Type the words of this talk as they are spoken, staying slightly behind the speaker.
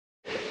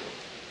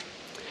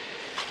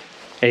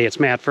Hey,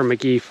 it's Matt from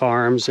McGee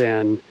Farms,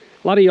 and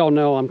a lot of y'all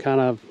know I'm kind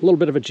of a little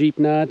bit of a Jeep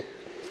nut.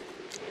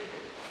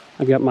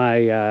 I've got my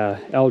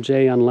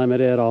LJ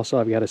Unlimited, also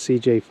I've got a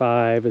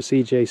CJ5, a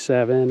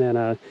CJ7, and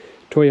a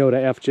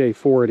Toyota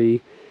FJ40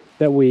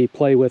 that we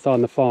play with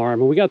on the farm.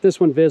 And we got this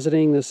one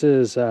visiting. This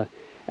is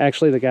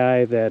actually the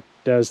guy that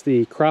does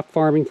the crop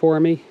farming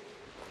for me.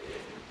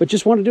 But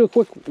just want to do a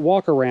quick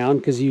walk around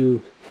because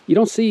you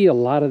don't see a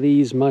lot of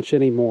these much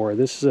anymore.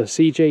 This is a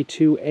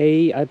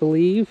CJ2A, I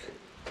believe.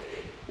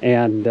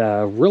 And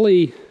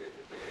really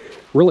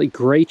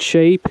great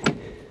shape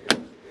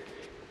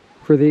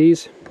for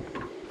these.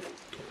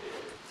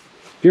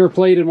 If you ever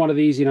played in one of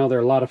these, you know they're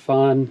a lot of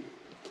fun.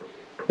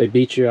 They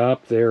beat you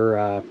up.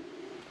 They're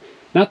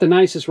not the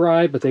nicest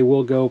ride, but they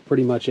will go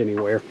pretty much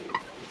anywhere.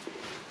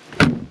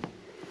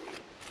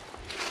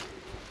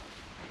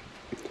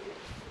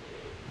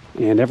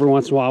 And every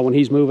once in a while, when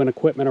he's moving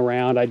equipment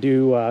around, I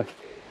do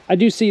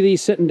see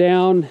these sitting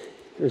down,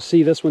 or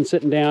see this one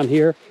sitting down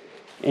here,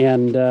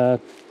 and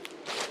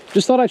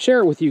just thought I'd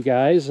share it with you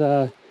guys.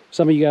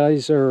 Some of you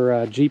guys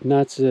are Jeep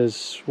nuts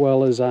as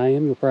well as I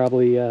am. You'll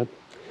probably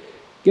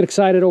get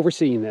excited over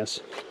seeing this.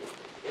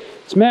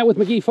 It's Matt with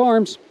McGee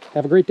Farms.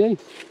 Have a great day.